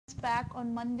back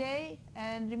on Monday,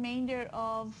 and remainder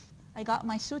of, I got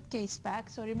my suitcase back,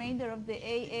 so remainder of the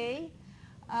AA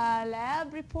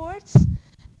lab reports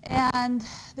and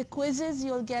the quizzes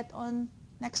you'll get on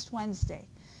next Wednesday.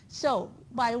 So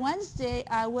by Wednesday,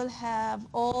 I will have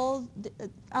all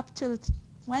up till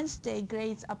Wednesday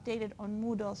grades updated on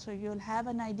Moodle, so you'll have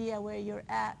an idea where you're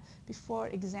at before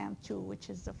exam 2, which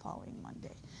is the following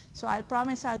Monday. So I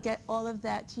promise I'll get all of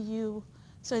that to you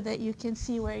so that you can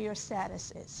see where your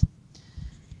status is.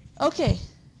 Okay.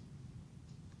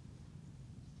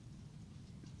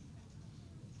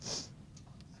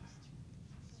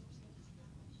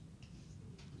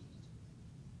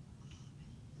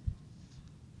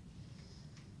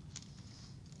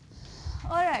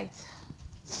 All right.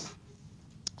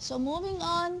 So moving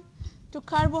on to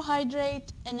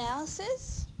carbohydrate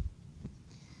analysis.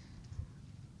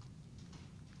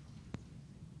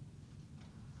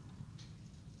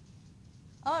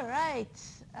 All right.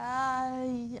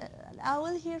 I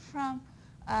will hear from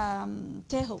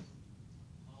Tehu.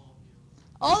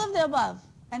 All of the above.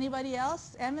 Anybody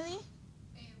else? Emily?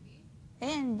 A and B. A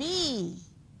and B.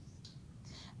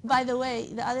 By the way,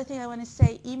 the other thing I want to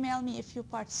say, email me if you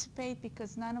participate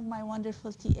because none of my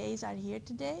wonderful TAs are here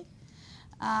today.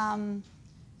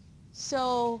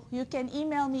 So you can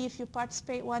email me if you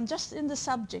participate just in the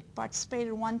subject,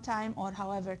 participated one time or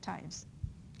however times.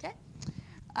 Okay?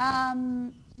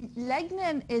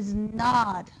 Lignin is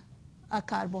not a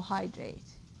carbohydrate.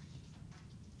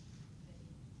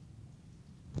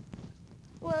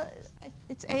 Well,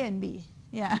 it's A and B.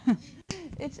 Yeah.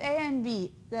 It's A and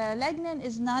B. The lignin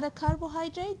is not a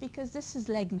carbohydrate because this is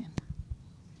lignin.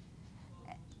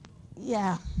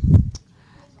 Yeah.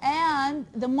 And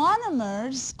the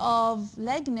monomers of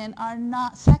lignin are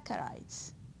not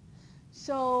saccharides.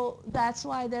 So that's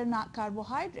why they're not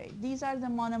carbohydrate. These are the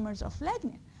monomers of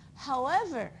lignin.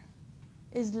 However,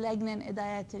 is lignin a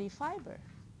dietary fiber?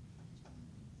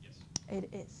 Yes.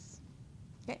 It is.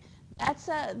 Okay.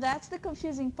 That's the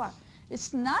confusing part.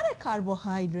 It's not a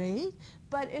carbohydrate,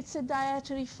 but it's a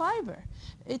dietary fiber.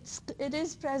 It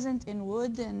is present in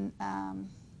wood and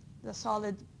the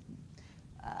solid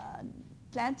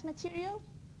plant material,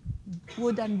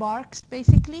 wood and barks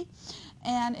basically,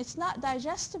 and it's not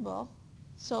digestible.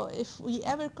 So if we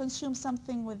ever consume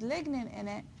something with lignin in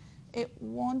it, it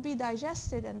won't be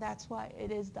digested, and that's why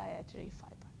it is dietary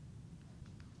fiber.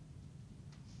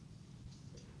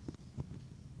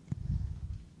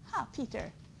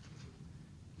 Peter.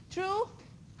 True?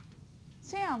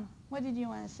 Sam, what did you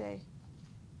want to say?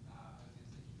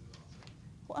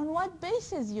 On what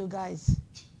basis, you guys?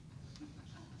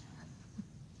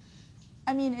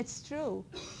 I mean, it's true,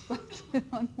 but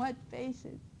on what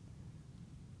basis?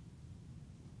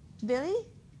 Billy? Did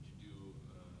you do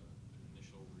an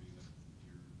initial where you got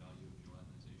your value of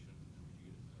gelatinization, and then would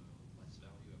you get less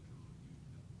value after you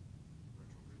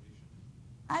retrogradation?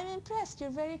 I'm impressed. You're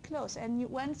very close. And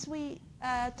once we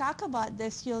talk about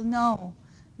this, you'll know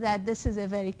that this is a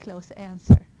very close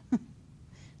answer.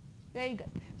 Very good.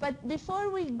 But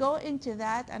before we go into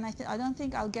that, and I don't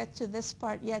think I'll get to this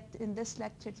part yet in this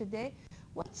lecture today,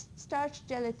 what's starch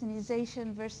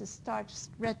gelatinization versus starch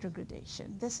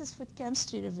retrogradation? This is for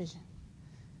chemistry revision.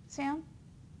 Sam?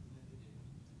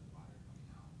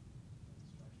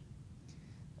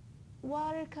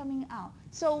 Water coming out.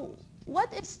 So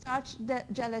what is starch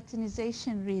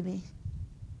gelatinization really?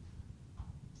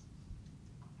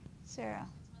 Sarah?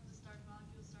 It's when the starch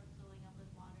molecules start filling up with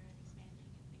water and expanding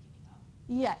and thickening up.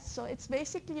 Yes, so it's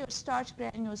basically your starch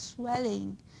granules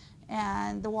swelling,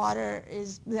 and the water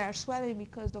they're swelling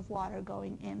because of water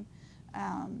going in.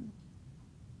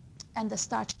 And the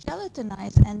starch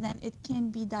gelatinized, and then it can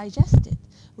be digested.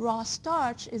 Raw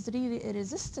starch is really a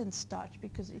resistant starch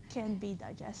because it can be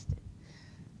digested.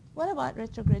 What about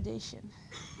retrogradation?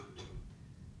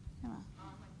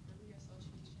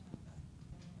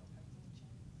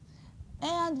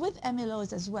 And with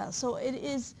amylose as well. So it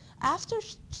is, after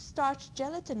starch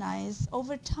gelatinized,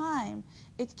 over time,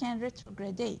 it can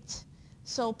retrogradate.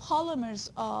 So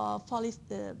polymers of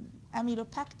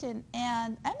amylopectin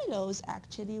and amylose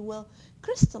actually will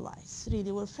crystallize,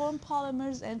 really will form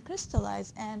polymers and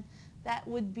crystallize, and that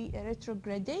would be a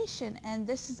retrogradation, and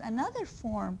this is another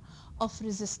form of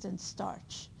resistant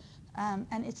starch,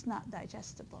 and it's not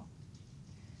digestible.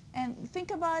 And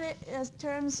think about it as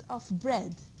terms of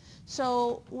bread.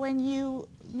 So when you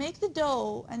make the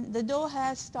dough, and the dough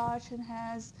has starch and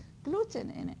has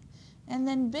gluten in it, and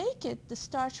then bake it, the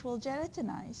starch will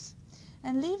gelatinize.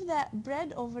 And leave that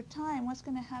bread over time, what's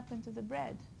going to happen to the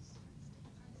bread?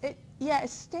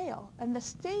 It's stale. And the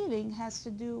staling has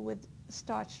to do with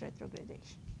starch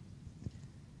retrogradation.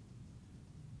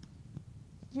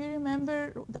 Do you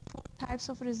remember the 4 types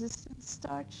of resistant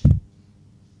starch?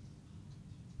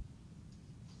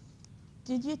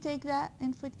 Did you take that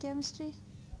in food chemistry?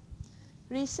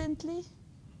 Recently?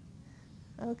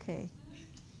 Okay.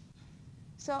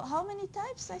 So how many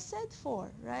types? I said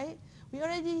 4, right? We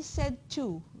already said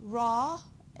 2, raw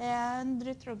and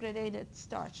retrogradated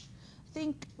starch. I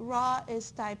think raw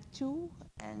is type 2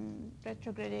 and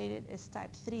retrogradated is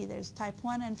type 3. There's type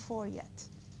 1 and 4 yet.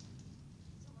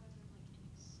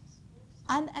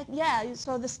 And yeah,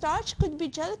 so the starch could be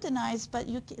gelatinized, but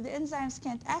the enzymes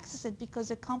can't access it because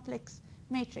a complex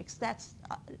matrix. That's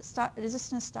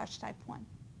resistant starch type 1.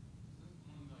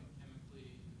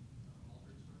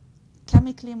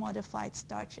 Chemically modified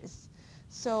starches.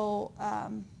 So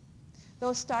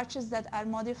those starches that are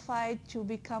modified to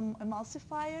become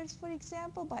emulsifiers, for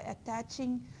example, by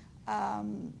attaching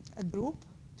a group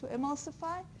to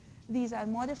emulsify, these are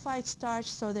modified starch,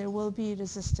 so there will be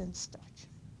resistant starch.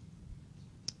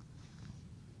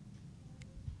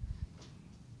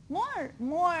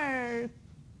 More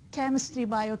chemistry,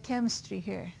 biochemistry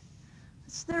here.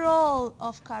 It's the role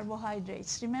of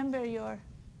carbohydrates. Remember your...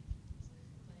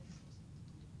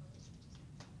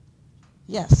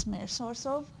 Yes, mere source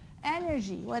of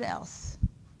energy. What else?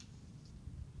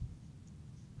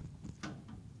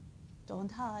 Don't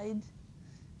hide.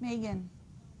 Megan.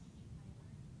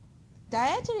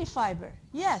 Dietary fiber.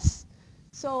 Yes.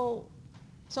 So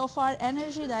far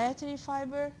energy, dietary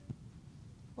fiber.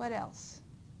 What else?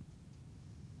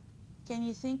 Can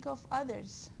you think of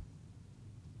others?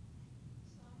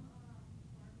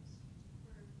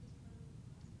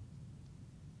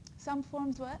 Some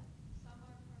forms what?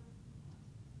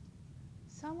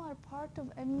 Some are part of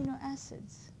amino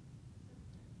acids.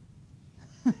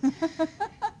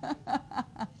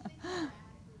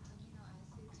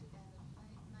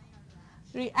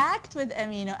 React with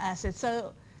amino acids.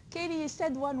 So, Katie, you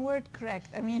said one word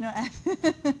correct, amino acids.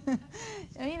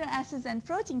 Amino acids and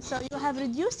proteins. So you have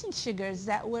reducing sugars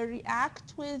that will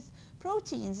react with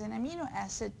proteins and amino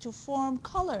acid to form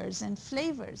colors and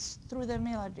flavors through the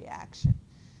Maillard reaction.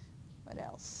 What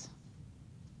else?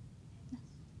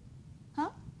 Huh?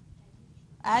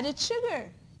 Added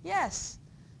sugar. Yes.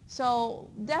 So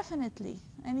definitely.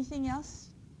 Anything else?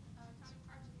 Counting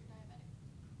carbs if you're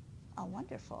diabetic. Oh,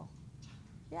 wonderful.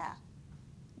 Yeah.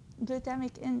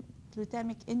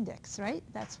 Glycemic index, right?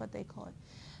 That's what they call it.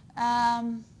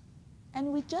 And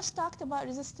we just talked about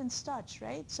resistant starch,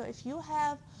 right? So if you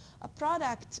have a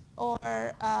product or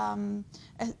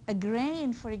a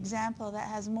grain, for example, that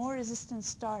has more resistant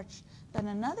starch than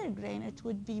another grain, it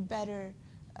would be better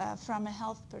from a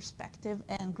health perspective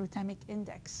and glycemic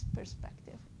index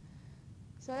perspective.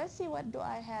 So let's see, what do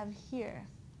I have here?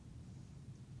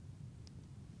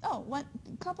 Oh, one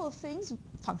couple of things.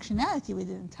 Functionality we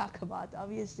didn't talk about,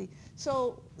 obviously.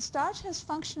 So starch has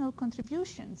functional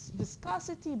contributions: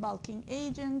 viscosity, bulking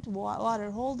agent, water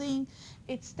holding.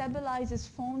 It stabilizes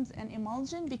foams and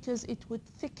emulsion because it would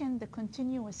thicken the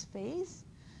continuous phase.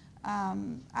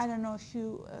 I don't know if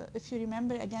you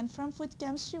remember again from food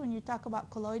chemistry, when you talk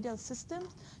about colloidal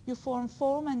systems, you form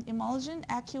foam and emulsion.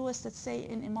 Aqueous, let's say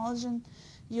in emulsion,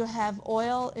 you have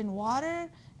oil in water,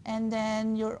 and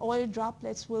then your oil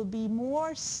droplets will be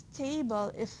more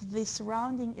stable if the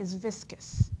surrounding is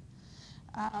viscous.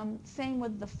 Same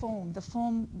with the foam.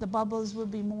 The bubbles will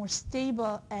be more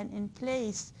stable and in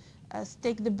place.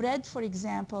 Take the bread, for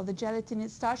example. The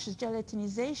starch's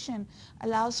gelatinization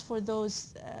allows for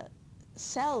those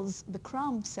cells, the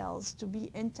crumb cells, to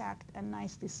be intact and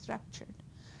nicely structured.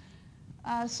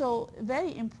 So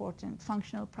very important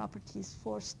functional properties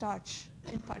for starch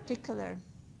in particular.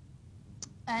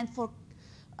 And for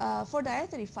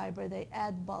dietary fiber, they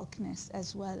add bulkiness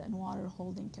as well and water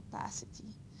holding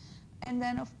capacity. And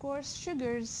then, of course,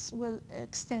 sugars will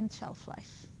extend shelf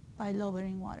life by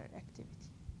lowering water activity.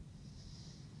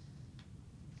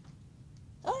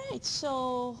 All right,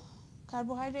 so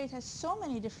carbohydrate has so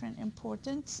many different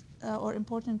important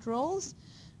roles.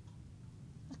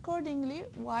 Accordingly,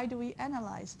 why do we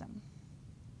analyze them?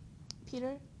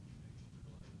 Peter?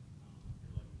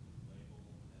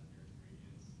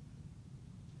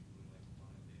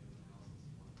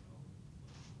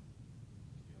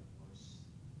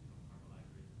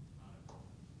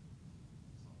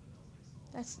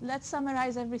 Let's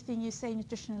summarize everything you say,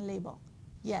 nutritional label.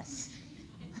 Yes.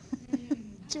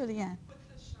 Julianne. With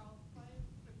the shelf life,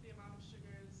 with the amount of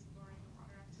sugars lowering the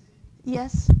water activity?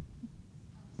 Yes.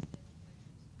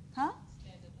 Huh?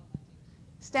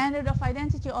 Standard of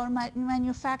identity or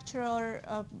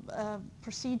manufacturer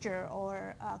procedure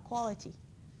or quality.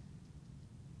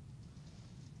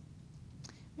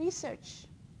 Research.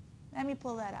 Let me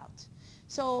pull that out.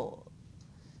 So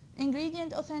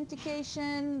ingredient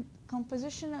authentication,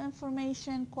 compositional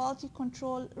information, quality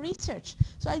control, research.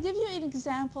 So I give you an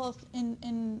example of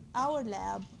in our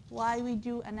lab why we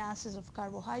do analysis of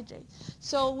carbohydrate.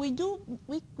 So we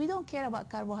don't care about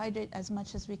carbohydrate as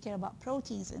much as we care about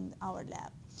proteins in our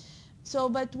lab. So,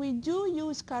 but we do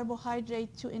use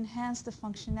carbohydrate to enhance the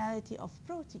functionality of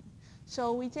protein.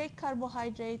 So we take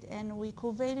carbohydrate and we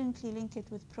covalently link it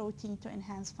with protein to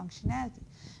enhance functionality.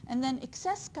 And then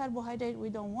excess carbohydrate we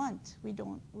don't want. We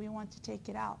want to take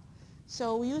it out.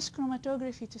 So we use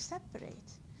chromatography to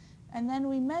separate. And then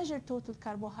we measure total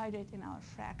carbohydrate in our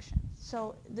fraction.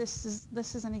 So this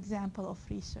is an example of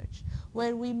research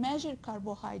where we measure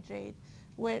carbohydrate,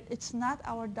 where it's not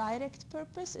our direct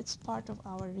purpose, it's part of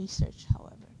our research,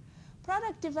 however.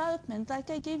 Product development, like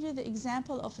I gave you the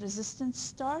example of resistant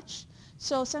starch.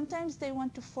 So sometimes they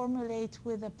want to formulate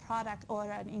with a product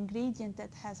or an ingredient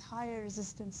that has higher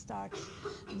resistant starch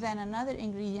than another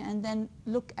ingredient, and then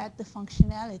look at the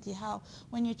functionality, how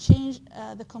when you change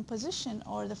the composition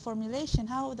or the formulation,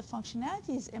 how the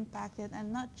functionality is impacted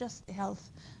and not just the health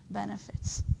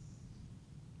benefits.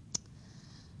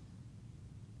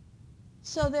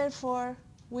 So therefore,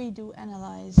 we do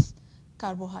analyze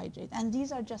carbohydrate. And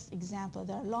these are just examples.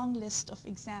 There are a long list of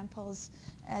examples.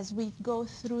 As we go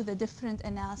through the different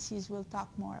analyses, we'll talk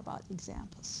more about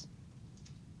examples.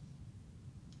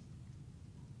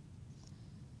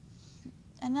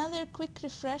 Another quick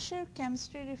refresher,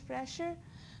 chemistry refresher.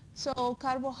 So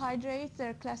carbohydrates,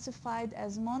 they're classified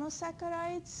as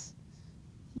monosaccharides.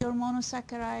 Your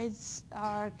monosaccharides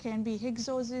can be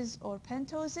hexoses or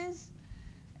pentoses.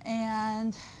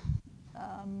 And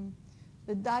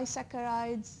the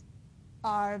disaccharides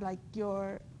are like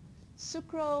your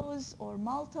sucrose or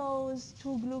maltose,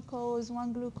 2 glucose,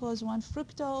 1 glucose, 1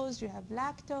 fructose. You have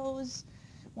lactose,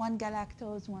 1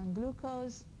 galactose, 1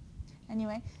 glucose.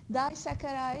 Anyway,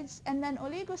 disaccharides. And then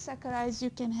oligosaccharides,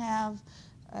 you can have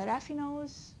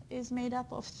raffinose is made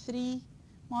up of 3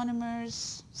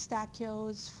 monomers,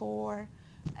 stachyose 4,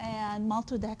 and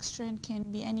maltodextrin can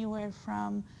be anywhere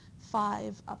from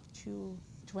 5 up to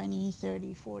 20,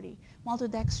 30, 40.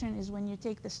 Maltodextrin is when you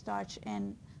take the starch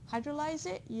and hydrolyze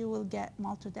it, you will get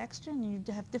maltodextrin.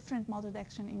 You have different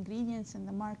maltodextrin ingredients in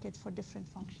the market for different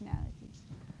functionalities.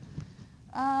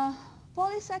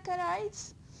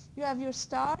 Polysaccharides, you have your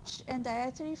starch and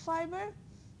dietary fiber.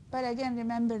 But again,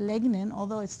 remember lignin,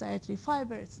 although it's dietary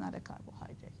fiber, it's not a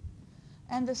carbohydrate.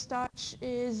 And the starch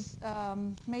is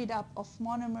made up of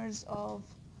monomers of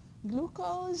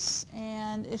glucose,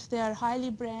 and if they are highly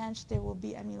branched, they will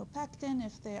be amylopectin.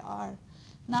 If they are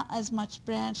not as much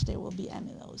branched, they will be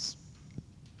amylose.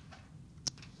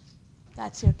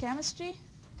 That's your chemistry.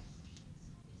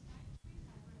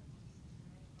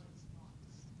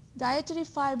 Dietary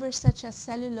fibers such as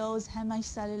cellulose,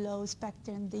 hemicellulose,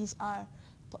 pectin, these are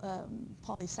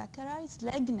polysaccharides.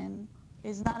 Lignin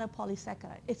is not a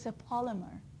polysaccharide. It's a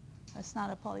polymer. It's not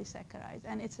a polysaccharide,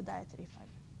 and it's a dietary fiber.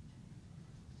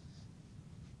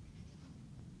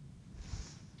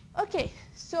 Okay,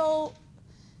 so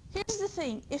here's the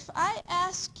thing. If I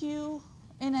ask you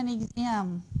in an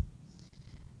exam,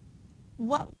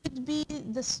 what would be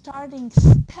the starting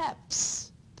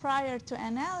steps prior to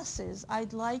analysis,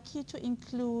 I'd like you to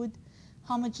include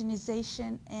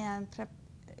homogenization and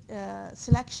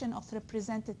selection of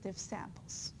representative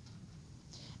samples.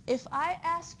 If I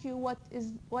ask you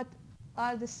what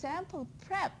are the sample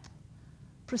prep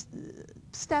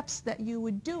steps that you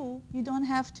would do, you don't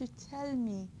have to tell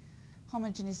me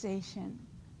homogenization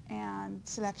and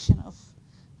selection of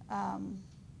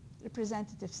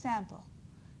representative sample.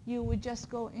 You would just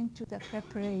go into the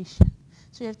preparation.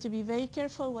 So you have to be very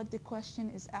careful what the question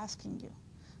is asking you.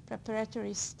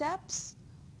 Preparatory steps,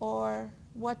 or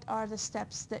what are the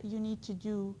steps that you need to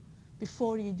do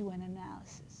before you do an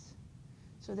analysis.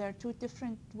 So there are 2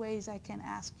 different ways I can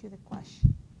ask you the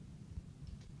question.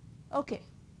 Okay,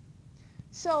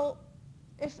 so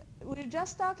if we're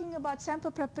just talking about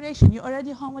sample preparation, you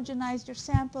already homogenized your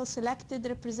sample, selected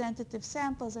representative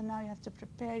samples, and now you have to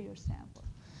prepare your sample.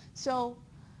 So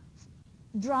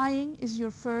drying is your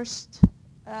first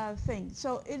thing.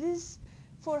 So it is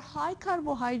for high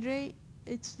carbohydrate,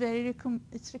 it's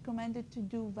recommended to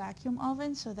do vacuum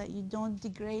oven so that you don't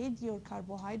degrade your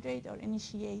carbohydrate or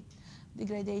initiate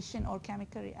degradation or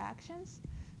chemical reactions.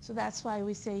 So that's why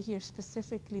we say here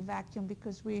specifically vacuum,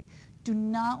 because we do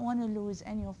not want to lose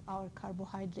any of our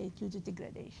carbohydrate due to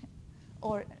degradation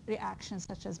or reactions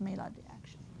such as Maillard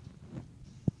reaction.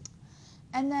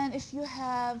 And then if you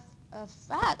have a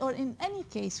fat, or in any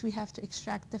case, we have to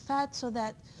extract the fat so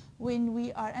that when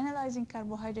we are analyzing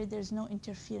carbohydrate, there's no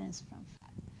interference from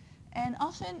fat. And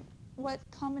often what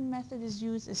common method is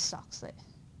used is Soxhlet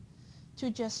to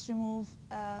just remove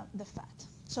the fat.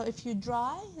 So if you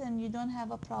dry, then you don't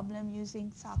have a problem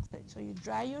using Soxhlet. So you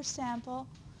dry your sample,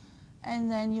 and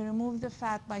then you remove the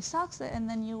fat by Soxhlet, and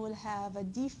then you will have a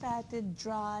defatted,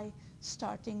 dry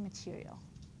starting material.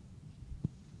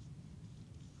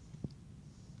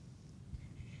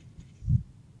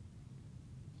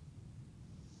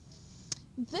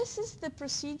 This is the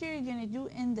procedure you're going to do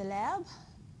in the lab,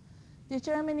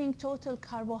 determining total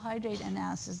carbohydrate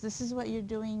analysis. This is what you're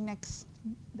doing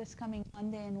this coming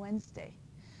Monday and Wednesday.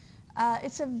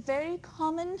 It's a very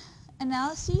common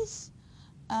analysis,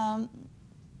 and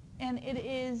it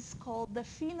is called the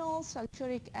phenol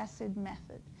sulfuric acid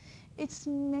method. It's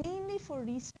mainly for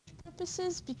research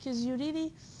purposes because you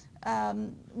really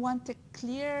want a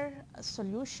clear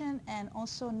solution and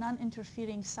also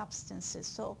non-interfering substances.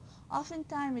 So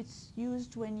oftentimes it's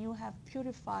used when you have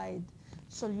purified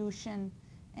solution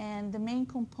and the main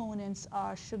components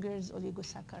are sugars,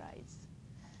 oligosaccharides.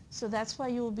 So that's why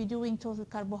you will be doing total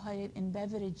carbohydrate in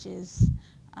beverages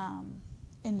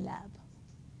in lab.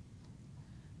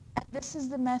 And this is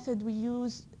the method we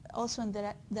use also in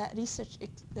that research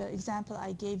example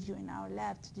I gave you in our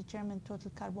lab to determine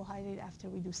total carbohydrate after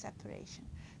we do separation,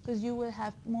 because you will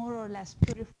have more or less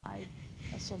purified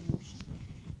solution.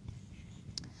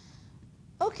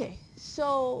 Okay,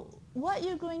 so what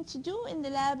you're going to do in the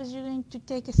lab is you're going to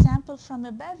take a sample from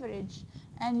a beverage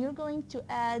and you're going to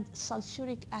add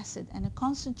sulfuric acid and a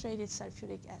concentrated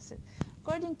sulfuric acid.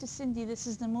 According to Cindy, this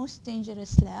is the most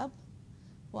dangerous lab.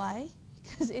 Why?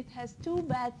 Because it has two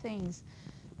bad things.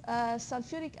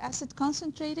 Sulfuric acid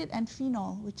concentrated and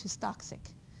phenol, which is toxic.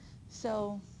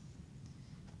 So,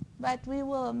 but we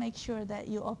will make sure that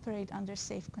you operate under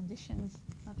safe conditions.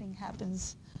 Nothing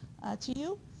happens to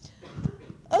you.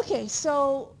 Okay,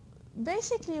 so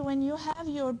basically when you have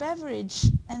your beverage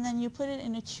and then you put it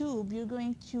in a tube, you're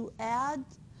going to add,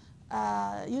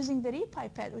 using the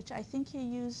repipette, which I think you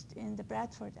used in the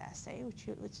Bradford assay, which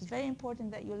is very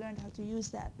important that you learned how to use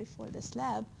that before this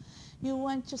lab. You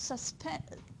want to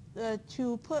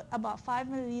to put about 5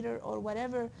 milliliter or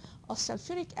whatever of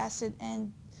sulfuric acid,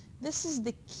 and this is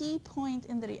the key point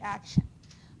in the reaction.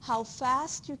 How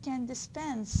fast you can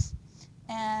dispense,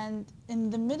 and in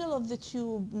the middle of the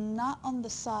tube, not on the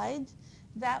side,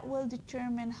 that will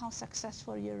determine how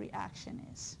successful your reaction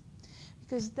is.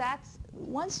 Because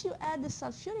once you add the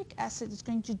sulfuric acid, it's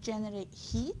going to generate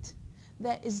heat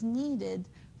that is needed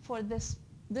for this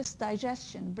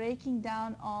digestion, breaking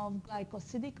down of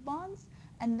glycosidic bonds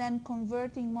and then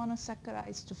converting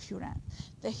monosaccharides to furan,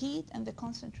 the heat and the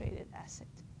concentrated acid.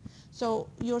 So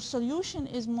your solution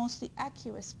is mostly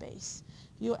aqueous base.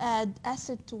 You add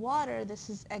acid to water, this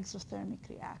is exothermic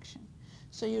reaction.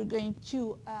 So you're going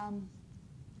to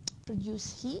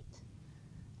produce heat,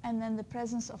 and then the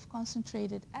presence of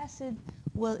concentrated acid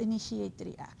will initiate the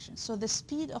reaction. So the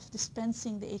speed of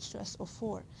dispensing the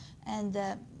H2SO4 and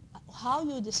how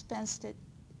you dispensed it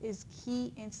is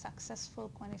key in successful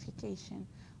quantification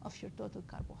of your total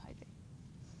carbohydrate.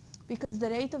 Because the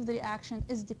rate of the reaction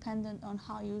is dependent on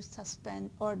how you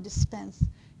suspend or dispense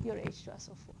your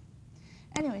H2SO4.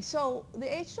 Anyway, so the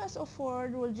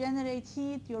H2SO4 will generate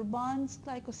heat, your bonds,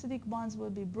 glycosidic bonds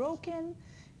will be broken,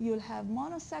 you'll have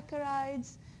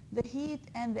monosaccharides, the heat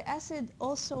and the acid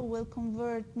also will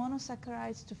convert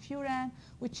monosaccharides to furan,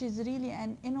 which is really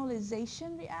an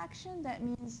enolization reaction. That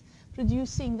means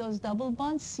producing those double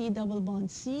bonds, C double bond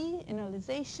C,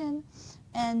 enolization,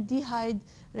 and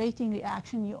dehydrating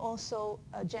reaction. You also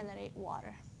generate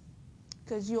water.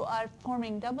 Because you are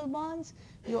forming double bonds,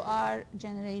 you are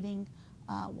generating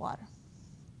water.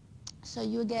 So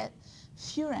you get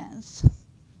furans.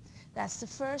 That's the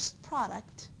first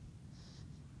product.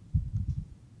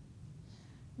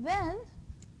 Then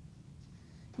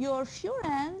your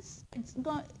furans,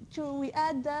 we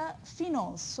add the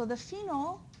phenols. So the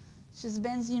phenol, which is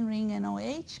benzene ring and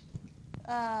OH,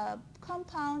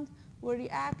 compound will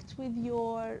react with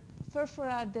your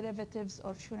furfural derivatives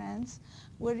or furans,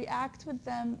 will react with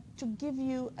them to give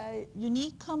you a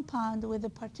unique compound with a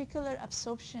particular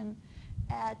absorption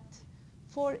at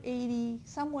 480,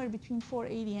 somewhere between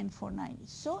 480 and 490.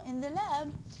 So in the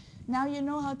lab, now you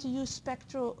know how to use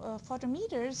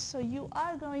spectrophotometers, so you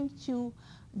are going to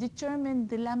determine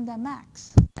the lambda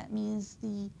max. That means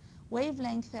the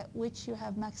wavelength at which you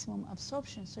have maximum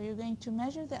absorption. So you're going to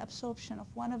measure the absorption of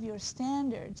one of your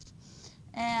standards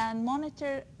and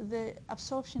monitor the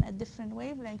absorption at different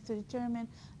wavelengths to determine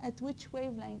at which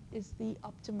wavelength is the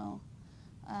optimal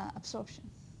absorption.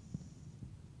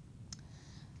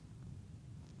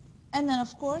 And then,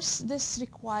 of course, this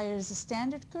requires a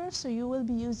standard curve, so you will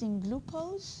be using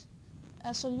glucose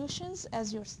solutions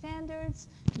as your standards.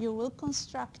 You will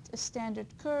construct a standard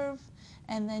curve,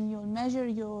 and then you'll measure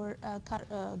your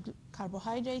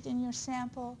carbohydrate in your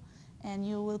sample, and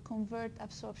you will convert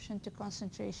absorption to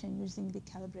concentration using the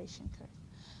calibration curve.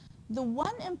 The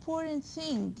one important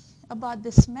thing about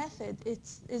this method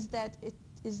is that it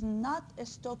is not a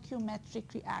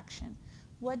stoichiometric reaction.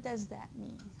 What does that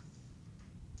mean?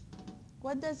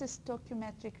 What does a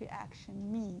stoichiometric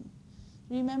reaction mean?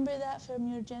 Remember that from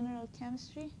your general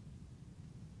chemistry?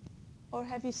 Or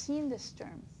have you seen this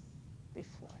term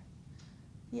before?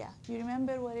 Yeah, do you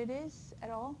remember what it is at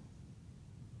all?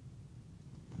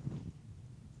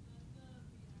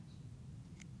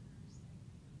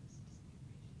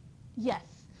 Yes.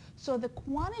 So the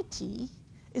quantity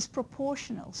is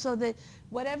proportional. So that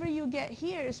whatever you get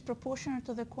here is proportional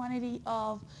to the quantity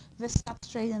of the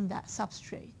substrate and that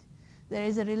substrate. There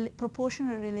is a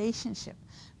proportional relationship.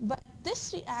 But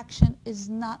this reaction is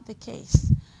not the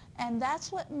case. And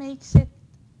that's what makes it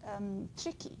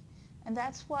tricky. And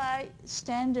that's why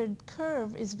standard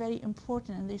curve is very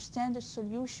important. And the standard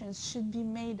solutions should be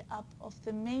made up of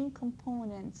the main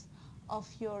components of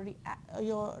your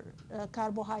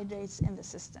carbohydrates in the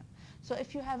system. So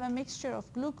if you have a mixture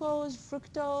of glucose,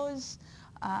 fructose,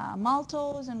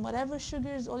 maltose, and whatever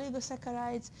sugars,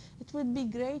 oligosaccharides, it would be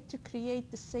great to create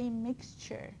the same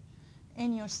mixture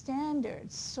in your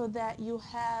standards so that you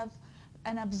have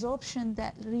an absorption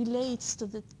that relates to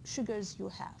the sugars you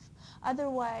have.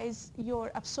 Otherwise,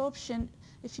 your absorption,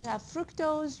 if you have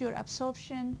fructose, your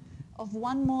absorption of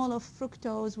 1 mole of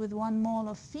fructose with 1 mole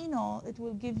of phenol, it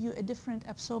will give you a different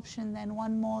absorption than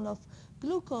 1 mole of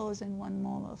glucose and 1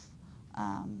 mole of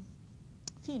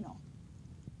phenol.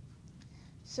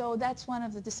 So that's one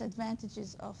of the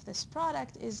disadvantages of this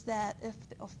product, is that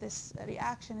of this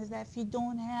reaction, is that if you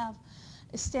don't have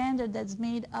a standard that's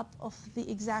made up of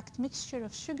the exact mixture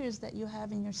of sugars that you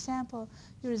have in your sample,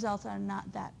 your results are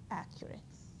not that accurate.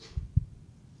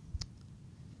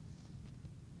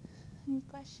 Any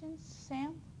questions?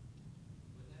 Sam? Would that still be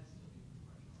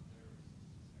proportional if there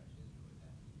were resistance starches, or would that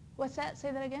be? What's that?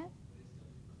 Say that again? Would it still be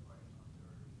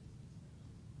proportional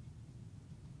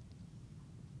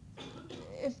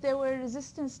if there were resistance starches? If there were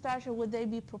resistant starch, would they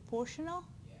be proportional?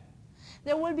 Yeah.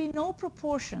 There will be no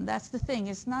proportion. That's the thing.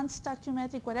 It's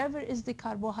non-stoichiometric, whatever is the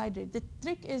carbohydrate. The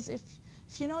trick is if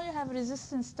you know you have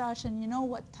resistant starch and you know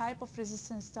what type of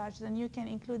resistant starch, then you can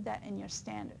include that in your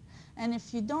standard. And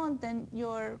if you don't, then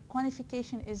your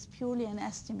quantification is purely an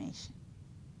estimation.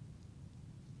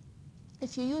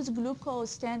 If you use glucose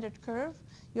standard curve,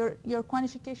 your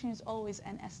quantification is always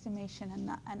an estimation and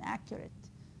not an accurate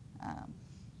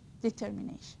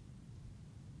determination.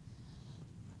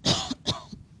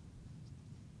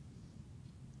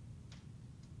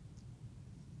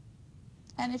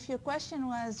 And if your question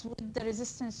was, would the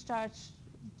resistant starch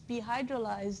be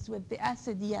hydrolyzed with the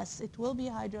acid? Yes, it will be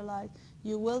hydrolyzed.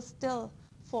 You will still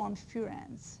form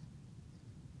furans.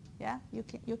 Yeah,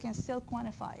 you can still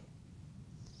quantify it.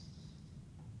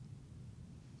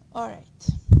 All right.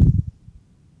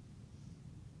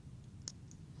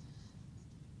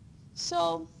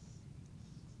 So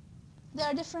there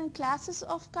are different classes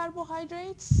of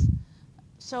carbohydrates.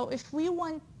 So if we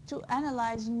want to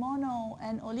analyze mono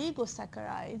and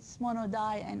oligosaccharides,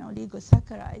 monodi and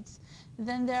oligosaccharides,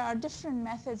 then there are different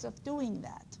methods of doing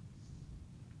that.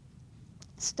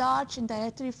 Starch and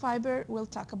dietary fiber, we'll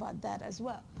talk about that as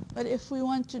well. But if we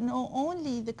want to know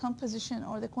only the composition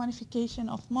or the quantification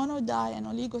of monodi and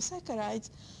oligosaccharides,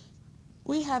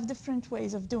 we have different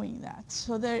ways of doing that.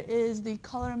 So there is the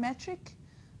colorimetric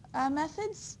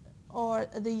methods, or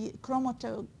the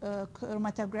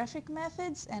chromatographic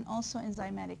methods, and also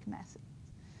enzymatic methods.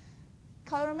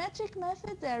 Colorimetric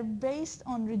methods are based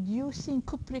on reducing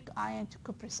cupric ion to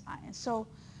cuprous ion. So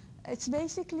it's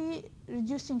basically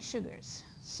reducing sugars.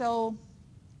 So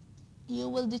you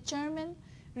will determine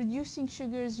reducing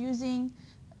sugars using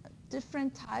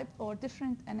different type or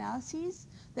different analyses.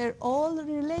 They're all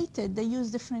related. They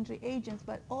use different reagents,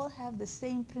 but all have the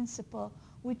same principle,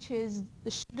 which is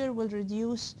the sugar will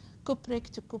reduce cupric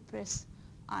to cuprous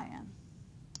ion.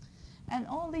 And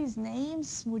all these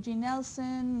names, Muji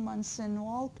Nelson, Munson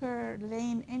Walker,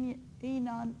 Lane,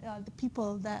 Enon, the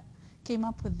people that came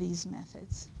up with these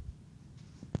methods.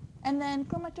 And then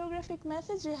chromatographic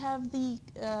methods, you have the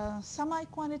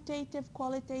semi-quantitative,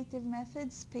 qualitative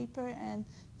methods, paper and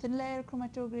thin layer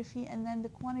chromatography, and then the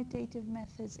quantitative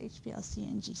methods, HPLC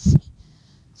and GC.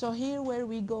 So here where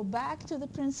we go back to the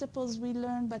principles we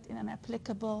learned, but in an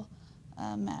applicable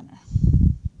manner.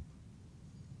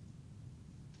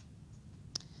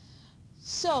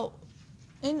 So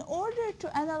in order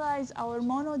to analyze our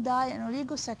mono, di, and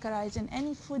oligosaccharides in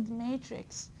any food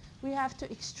matrix, we have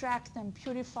to extract them,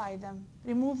 purify them,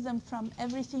 remove them from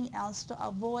everything else to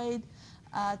avoid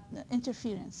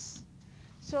interference.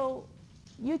 So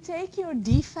you take your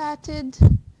defatted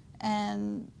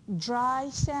and dry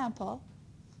sample,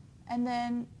 and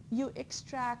then you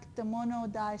extract the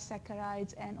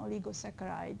monodisaccharides and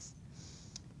oligosaccharides.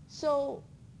 So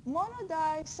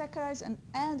monodisaccharides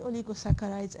and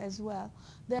oligosaccharides as well,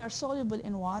 they are soluble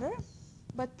in water,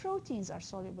 but proteins are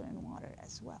soluble in water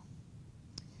as well.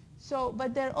 So,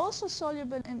 but they're also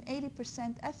soluble in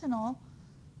 80% ethanol,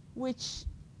 which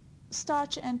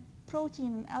starch and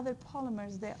protein and other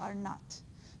polymers, they are not.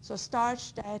 So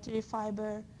starch, dietary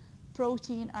fiber,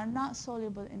 protein are not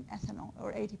soluble in ethanol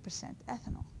or 80%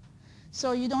 ethanol.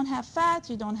 So you don't have fat,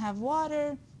 you don't have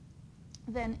water.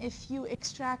 Then if you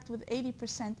extract with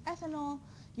 80% ethanol,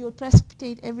 you'll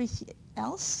precipitate everything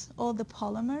else, all the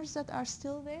polymers that are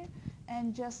still there,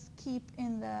 and just keep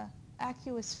in the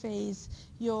aqueous phase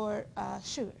your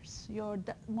sugars, your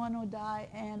mono, di,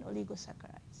 and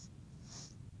oligosaccharides.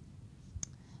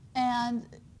 And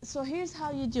so here's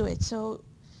how you do it. So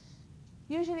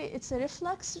usually it's a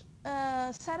reflux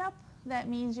setup. That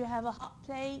means you have a hot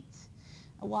plate,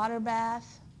 a water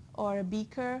bath, or a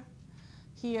beaker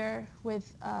here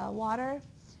with water.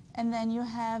 And then you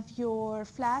have your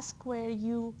flask where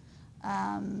you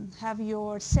have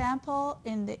your sample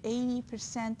in the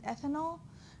 80% ethanol.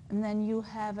 And then you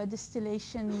have a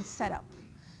distillation setup.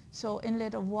 So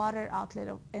inlet of water, outlet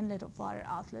of inlet of water,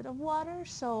 outlet of water.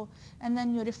 So, and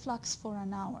then you reflux for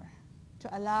an hour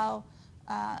to allow,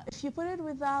 if you put it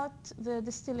without the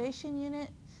distillation unit,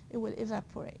 it will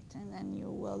evaporate, and then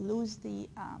you will lose the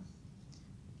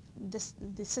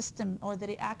system or the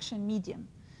reaction medium.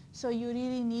 So you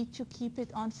really need to keep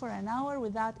it on for an hour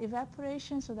without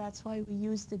evaporation, so that's why we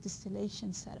use the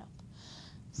distillation setup.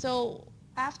 So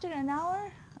after an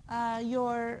hour,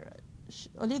 your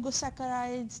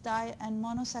oligosaccharides, di, and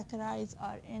monosaccharides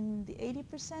are in the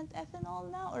 80% ethanol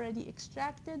now, already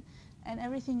extracted, and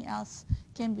everything else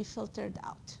can be filtered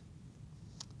out.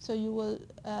 So you will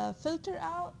filter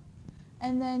out,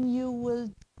 and then you will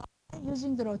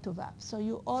using the rotovap.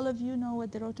 So all of you know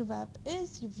what the rotovap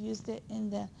is. You've used it in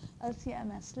the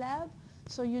LCMS lab.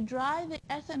 So you dry the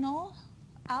ethanol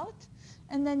out,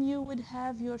 and then you would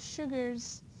have your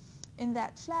sugars in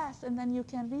that flask, and then you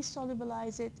can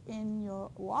resolubilize it in your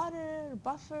water,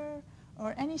 buffer,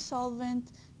 or any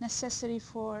solvent necessary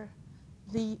for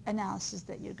the analysis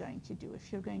that you're going to do.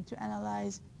 If you're going to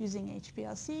analyze using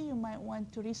HPLC, you might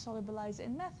want to resolubilize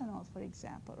in methanol, for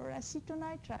example, or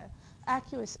acetonitrile,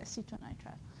 aqueous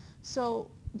acetonitrile. So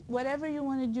whatever you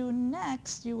want to do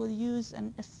next, you will use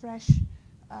a fresh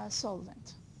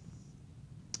solvent.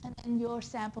 And then your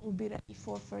sample will be ready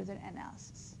for further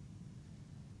analysis.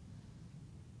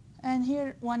 And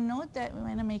here, one note that we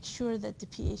want to make sure that the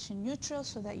pH is neutral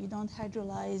so that you don't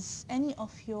hydrolyze any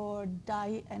of your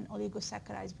di and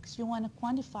oligosaccharides, because you want to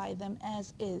quantify them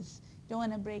as is. You don't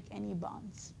want to break any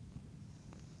bonds.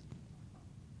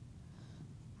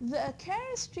 The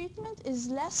Caris treatment is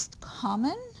less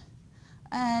common,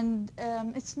 and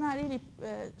it's not really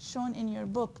shown in your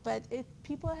book, but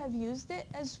people have used it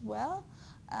as well.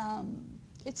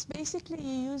 It's basically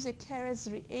you use a Caris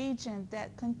reagent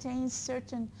that contains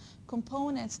certain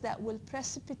components that will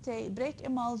precipitate, break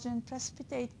emulsion,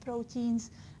 precipitate proteins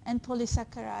and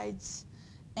polysaccharides,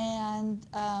 and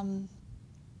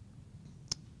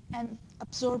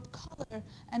absorb color.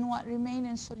 And what remain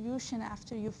in solution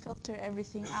after you filter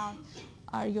everything out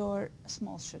are your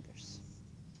small sugars.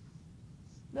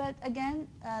 But again,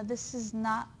 this is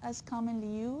not as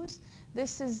commonly used.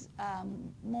 This is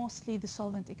mostly the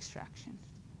solvent extraction.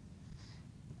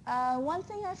 One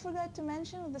thing I forgot to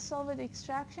mention with the solvent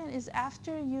extraction is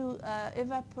after you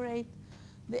evaporate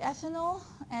the ethanol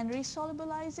and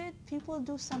resolubilize it, people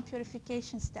do some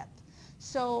purification step.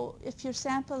 So if your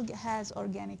sample has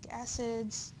organic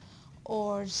acids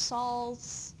or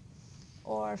salts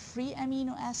or free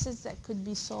amino acids that could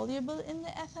be soluble in the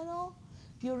ethanol,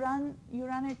 you run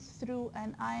it through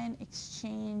an ion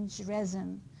exchange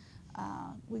resin.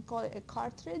 We call it a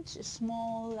cartridge, a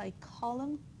small like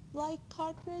column-like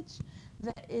cartridge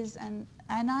that is an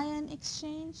anion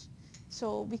exchange.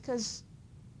 So because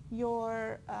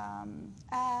your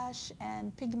ash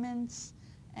and pigments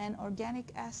and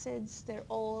organic acids, they're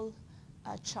all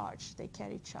charged, they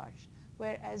carry charge,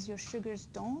 whereas your sugars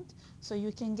don't. So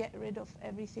you can get rid of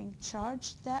everything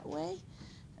charged that way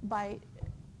by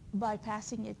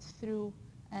passing it through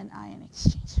an ion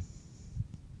exchange.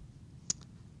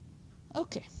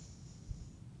 Okay.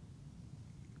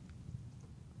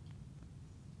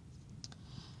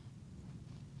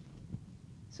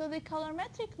 So the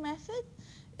colorimetric method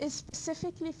is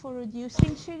specifically for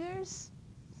reducing sugars.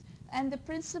 And the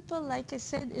principle, like I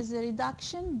said, is the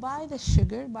reduction by the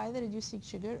sugar, by the reducing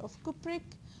sugar, of cupric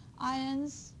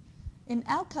ions in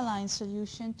alkaline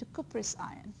solution to cuprous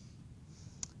ion.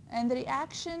 And the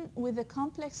reaction with a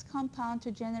complex compound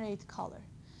to generate color.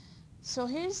 So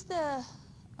here's the,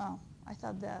 oh, I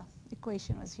thought the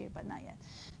equation was here, but not yet.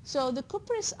 So the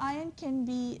cuprous ion can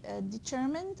be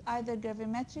determined either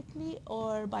gravimetrically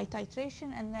or by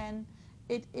titration, and then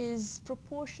it is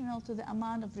proportional to the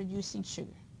amount of reducing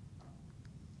sugar.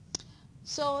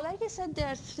 So like I said, there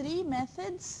are three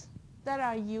methods that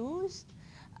are used.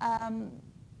 I'd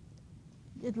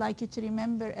like you to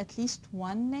remember at least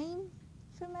one name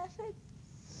for method.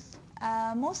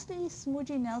 Mostly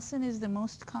Smoogie-Nelson is the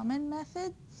most common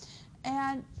method.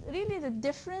 And really the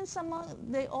difference among,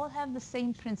 they all have the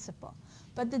same principle.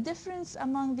 But the difference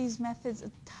among these methods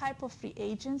is the type of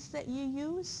reagents that you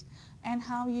use and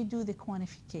how you do the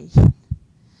quantification.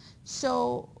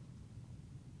 So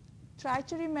try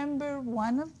to remember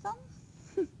one of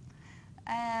them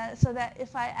so that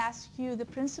if I ask you the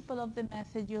principle of the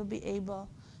method, you'll be able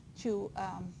to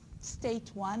state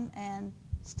one and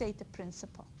state the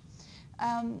principle.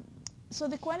 So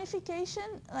the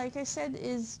quantification, like I said,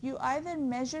 is you either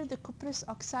measure the cuprous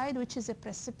oxide, which is a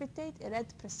precipitate, a red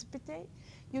precipitate.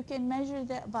 You can measure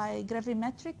that by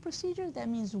gravimetric procedure. That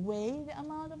means weigh the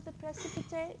amount of the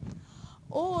precipitate.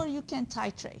 Or you can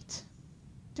titrate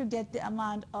to get the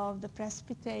amount of the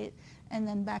precipitate and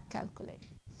then back calculate.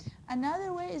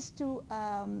 Another way is to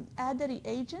add a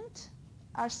reagent,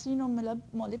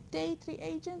 arsenomolybdate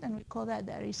reagent, and we call that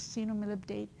the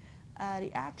arsenomolybdate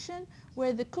reaction,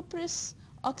 where the cuprous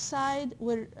oxide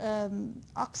will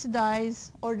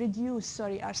oxidize or reduce,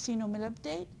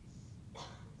 arsenomolybdate,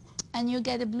 and you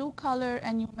get a blue color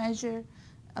and you measure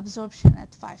absorption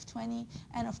at 520,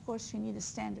 and of course you need a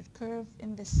standard curve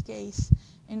in this case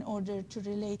in order to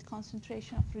relate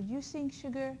concentration of reducing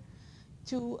sugar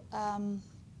to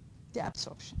the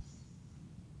absorption.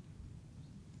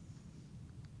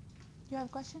 You have a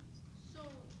question? So,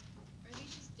 are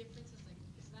these just differences? Like,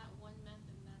 is that one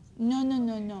method and that's No, another?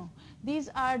 no, no, no. These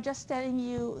are just telling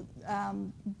you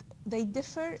they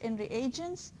differ in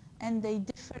reagents and they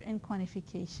differ in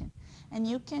quantification. And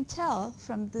you can tell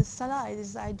from the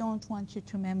slides, I don't want you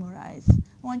to memorize. I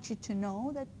want you to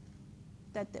know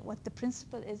what the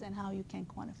principle is and how you can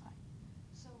quantify.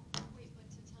 So, wait, but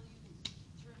to tell you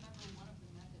to remember one of the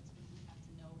methods, would we have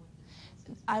to know what the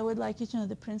difference is? I would like you to know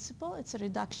the principle. It's a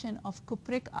reduction of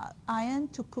cupric ion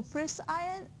to cuprous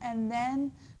ion, and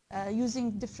then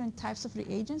using different types of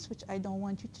reagents, which I don't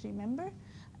want you to remember.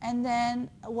 And then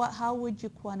how would you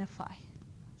quantify?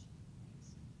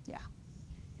 Yeah.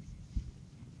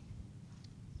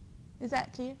 Is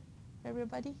that clear for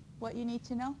everybody, what you need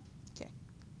to know? Okay.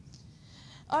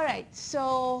 All right,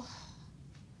 so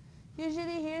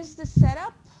usually here's the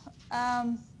setup.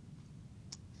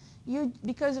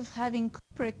 Because of having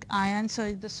cupric ion,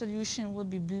 so the solution will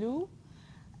be blue.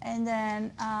 And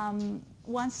then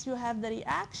once you have the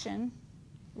reaction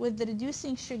with the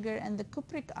reducing sugar and the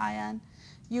cupric ion,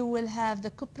 you will have the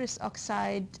cuprous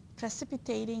oxide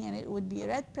precipitating, and it would be a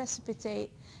red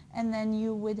precipitate, and then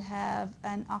you would have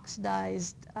an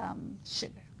oxidized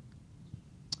sugar.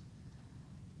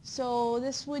 So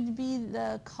this would be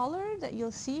the color that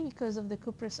you'll see because of the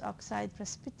cuprous oxide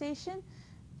precipitation.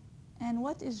 And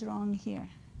what is wrong here?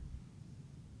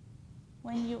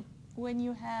 When you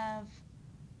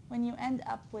end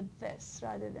up with this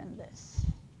rather than this,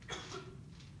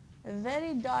 a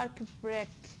very dark brick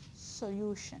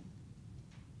solution,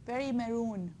 very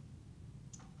maroon.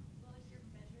 Well, if you're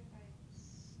measuring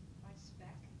by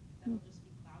spec, that will just be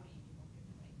cloudy and you won't get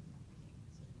the right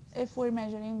reading. So If we're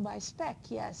measuring by spec,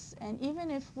 yes. And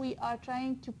even if we are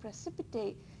trying to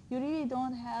precipitate, you really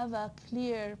don't have a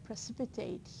clear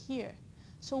precipitate here.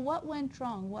 So what went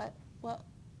wrong?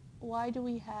 Why do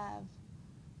we have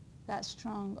that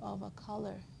strong of a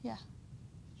color? Yeah.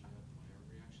 Did you have fire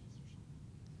reactions or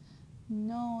something?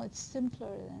 No, it's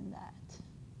simpler than that.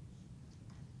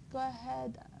 Go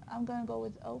ahead. I'm going to go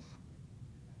with oaf.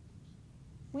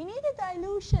 We need a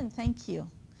dilution. Thank you.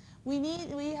 We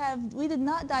did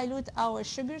not dilute our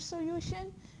sugar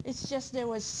solution. It's just there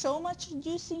was so much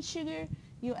reducing sugar,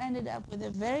 you ended up with a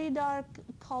very dark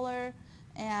color,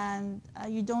 and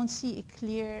you don't see a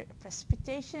clear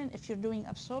precipitation. If you're doing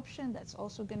absorption, that's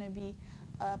also going to be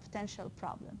a potential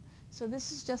problem. So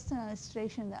this is just an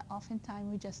illustration that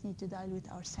oftentimes we just need to dilute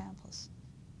our samples.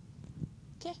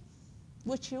 Okay?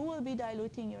 Which you will be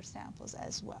diluting your samples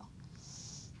as well.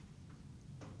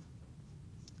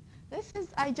 This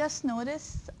is, I just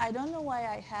noticed, I don't know why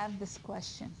I have this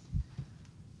question.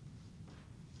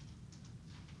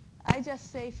 I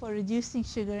just say for reducing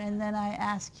sugar, and then I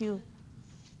ask you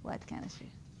what kind of sugar.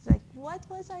 It's like, what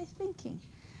was I thinking?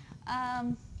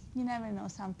 You never know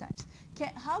sometimes.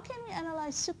 How can we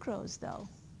analyze sucrose, though?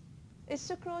 Is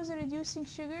sucrose a reducing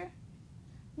sugar?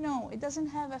 No, it doesn't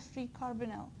have a free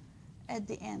carbonyl at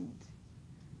the end.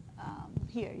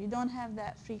 Here, you don't have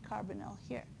that free carbonyl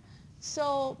here.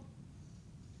 So,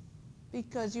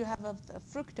 because you have the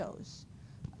fructose.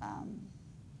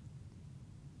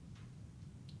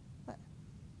 But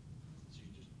So you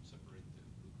just separate the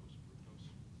glucose and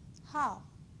fructose, how?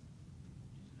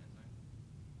 use an enzyme?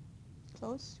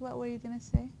 Close? What were you going to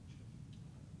say?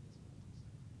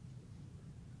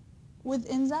 With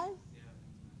enzyme?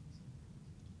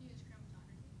 Use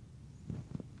chromatography.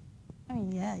 I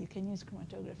mean, yeah, you can use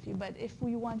chromatography, but if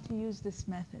we want to use this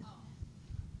method. Oh.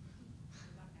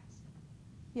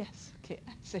 Yes, okay,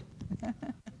 that's it.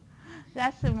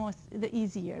 That's the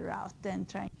easier route than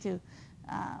trying to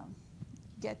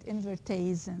get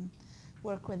invertase and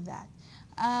work with that.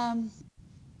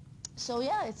 So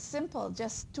yeah, it's simple.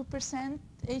 Just 2%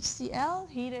 HCl,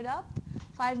 heat it up,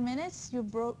 5 minutes, you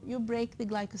break the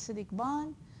glycosidic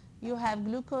bond. You have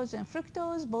glucose and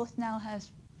fructose, both now has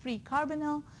free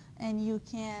carbonyl, and you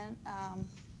can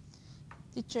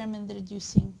determine the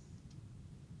reducing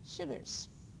sugars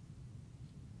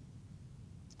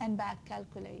and back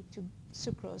calculate to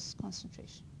sucrose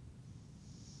concentration.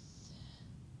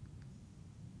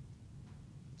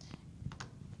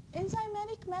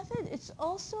 Enzymatic method, it's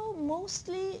also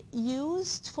mostly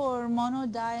used for mono,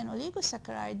 di, and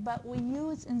oligosaccharide, but we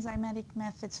use enzymatic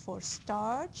methods for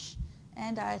starch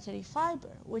and dietary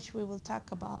fiber, which we will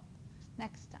talk about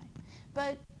next time.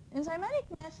 But enzymatic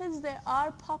methods, there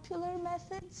are popular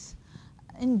methods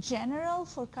in general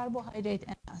for carbohydrate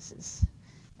analysis.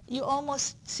 You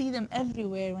almost see them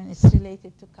everywhere when it's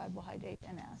related to carbohydrate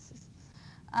analysis.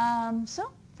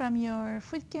 So from your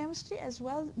food chemistry as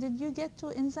well, did you get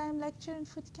to enzyme lecture in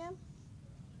food chem?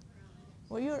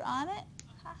 Were you on it?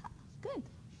 Good.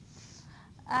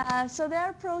 So there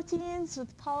are proteins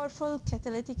with powerful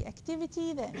catalytic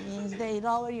activity. That means they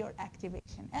lower your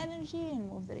activation energy and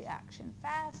move the reaction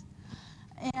fast.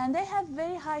 And they have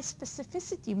very high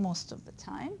specificity most of the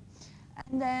time.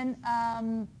 And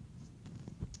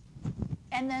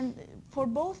then for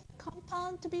both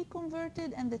compound to be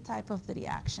converted and the type of the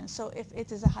reaction. So if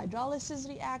it is a hydrolysis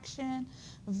reaction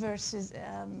versus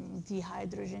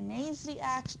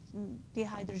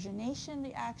dehydrogenation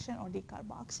reaction or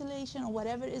decarboxylation or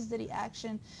whatever is the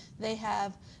reaction, they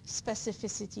have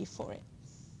specificity for it.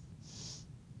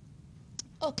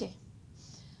 Okay.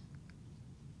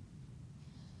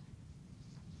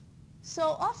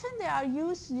 So often they are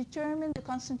used to determine the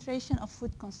concentration of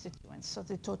food constituents. So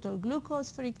the total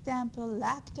glucose, for example,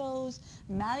 lactose,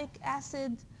 malic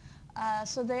acid.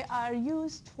 So they are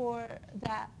used for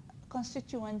that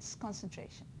constituents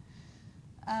concentration.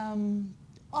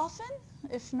 Often,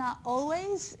 if not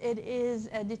always, it is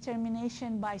a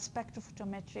determination by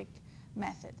spectrophotometric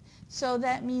method. So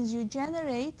that means you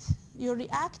generate your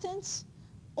reactants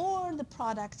or the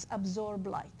products absorb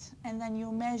light, and then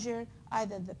you measure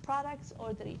either the products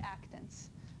or the reactants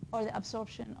or the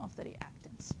absorption of the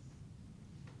reactants.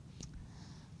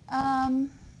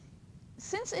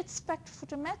 Since it's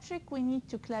spectrophotometric, we need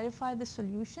to clarify the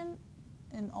solution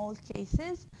in all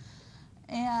cases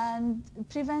and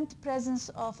prevent presence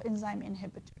of enzyme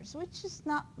inhibitors, which is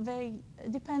not very,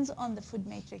 depends on the food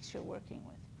matrix you're working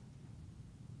with.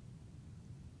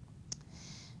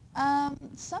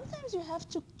 Sometimes you have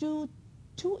to do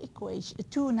two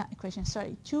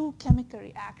chemical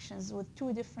reactions with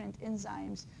two different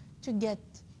enzymes to get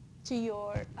to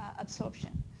your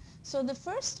absorption. So the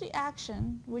first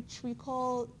reaction, which we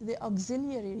call the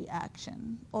auxiliary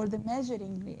reaction or the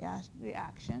measuring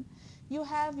reaction, you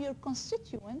have your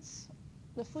constituents,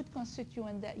 the food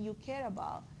constituent that you care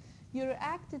about. You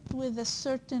react it with a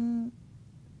certain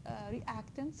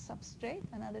reactant substrate,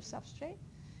 another substrate,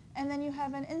 and then you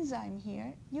have an enzyme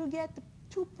here. You get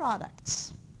two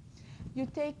products. You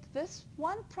take this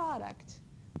one product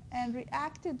and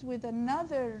react it with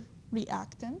another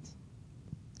reactant,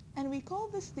 and we call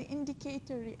this the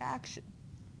indicator reaction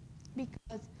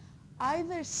because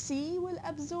either C will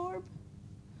absorb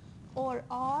or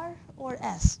R or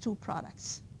S, two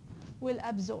products, will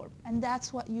absorb, and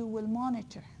that's what you will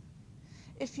monitor.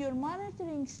 If you're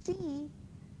monitoring C,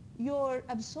 your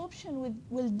absorption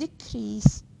will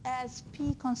decrease as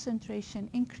P concentration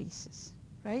increases,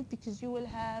 right? Because you will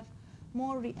have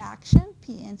more reaction,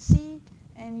 P and C,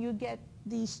 and you get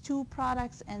these two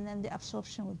products, and then the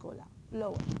absorption will go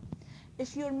lower.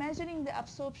 if you're measuring the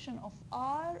absorption of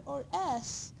R or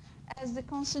S, as the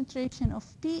concentration of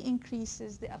P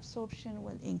increases, the absorption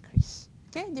will increase.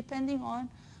 Okay, depending on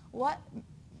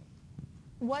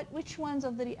which ones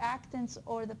of the reactants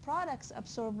or the products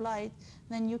absorb light,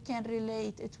 then you can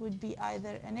relate it would be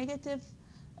either a negative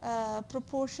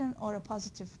proportion or a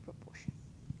positive proportion.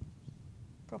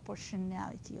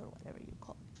 Proportionality or whatever you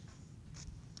call it.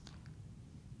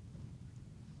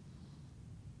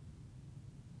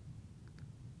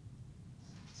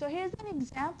 So here's an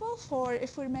example for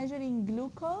if we're measuring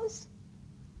glucose.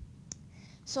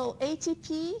 So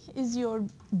ATP is your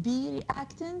B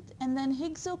reactant, and then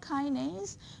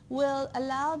hexokinase will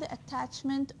allow the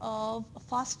attachment of a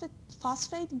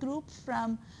phosphate group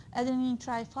from adenine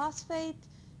triphosphate.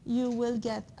 You will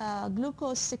get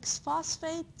glucose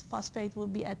 6-phosphate. Phosphate will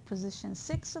be at position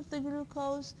 6 of the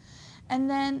glucose. And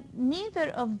then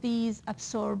neither of these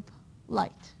absorb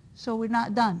light. So we're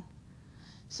not done.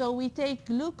 So we take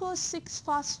glucose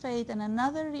 6-phosphate and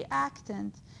another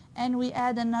reactant, and we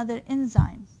add another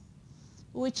enzyme,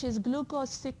 which is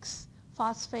glucose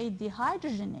 6-phosphate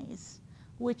dehydrogenase,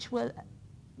 which will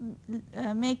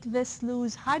make this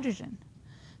lose hydrogen.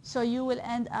 So you will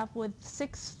end up with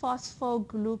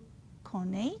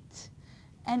 6-phosphogluconate,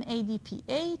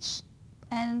 NADPH,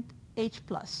 and H+.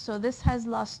 So this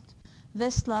lost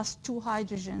 2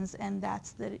 hydrogens, and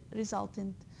that's the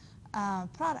resultant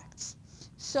products.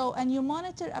 So, and you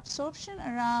monitor absorption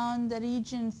around the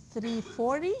region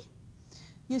 340.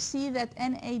 You see that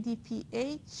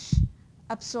NADPH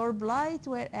absorb light,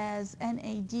 whereas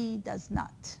NAD does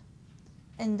not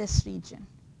in this region.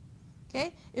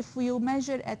 Okay? If you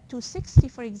measure at 260,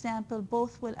 for example,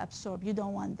 both will absorb. You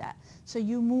don't want that. So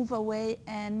you move away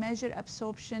and measure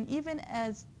absorption, even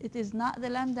as it is not the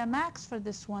lambda max for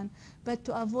this one, but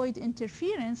to avoid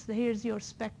interference, here's your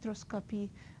spectroscopy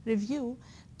review.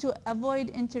 To avoid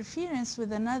interference with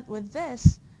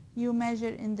this, you measure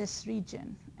in this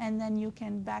region. And then you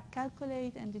can back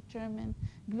calculate and determine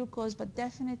glucose, but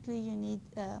definitely you need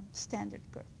a standard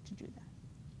curve to do that.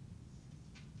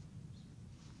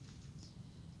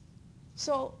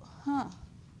 So,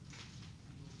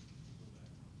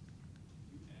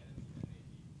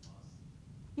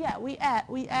 yeah, we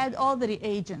add all the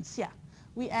reagents, yeah.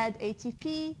 We add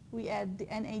ATP, we add the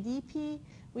NADP,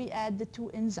 we add the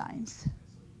 2 enzymes.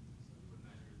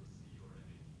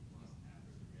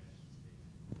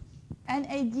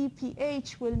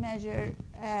 NADPH will measure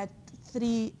at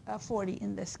 340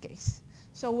 in this case.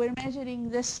 So we're measuring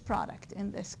this product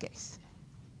in this case.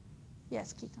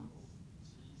 Yes, Keaton.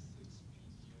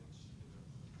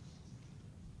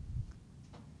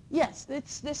 Yes,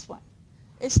 it's this one.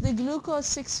 It's the glucose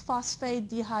 6-phosphate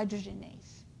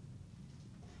dehydrogenase.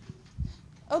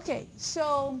 Okay,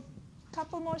 so a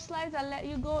couple more slides. I'll let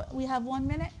you go. We have 1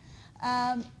 minute.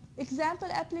 Example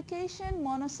application,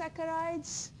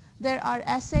 monosaccharides. There are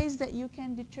assays that you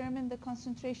can determine the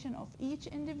concentration of each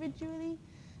individually.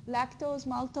 Lactose,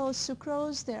 maltose,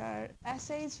 sucrose, there are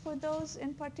assays for those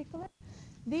in particular.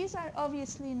 These are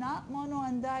obviously not mono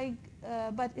and di,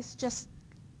 but it's just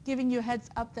giving you a heads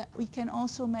up that we can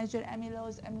also measure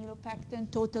amylose, amylopectin,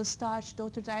 total starch,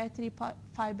 total dietary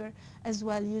fiber as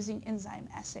well using enzyme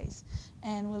assays.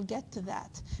 And we'll get to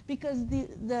that. Because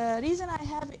the reason I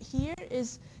have it here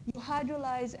is you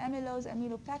hydrolyze amylose,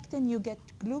 amylopectin, you get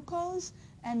glucose,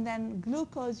 and then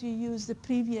glucose you use the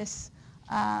previous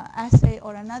assay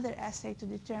or another assay to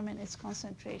determine its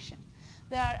concentration.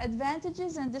 There are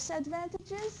advantages and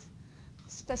disadvantages.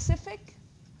 Specific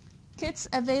kits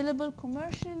available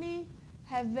commercially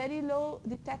have very low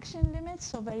detection limits,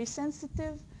 so very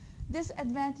sensitive.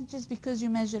 Disadvantages because you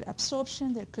measure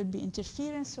absorption, there could be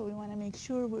interference, so we want to make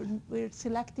sure we're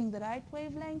selecting the right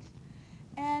wavelength.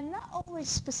 And not always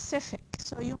specific,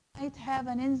 so you might have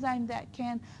an enzyme that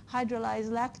can hydrolyze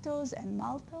lactose and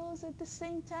maltose at the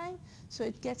same time, so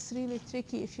it gets really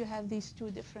tricky if you have these 2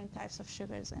 different types of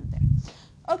sugars in there.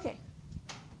 Okay.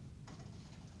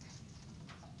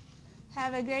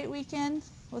 Have a great weekend.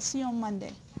 We'll see you on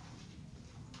Monday.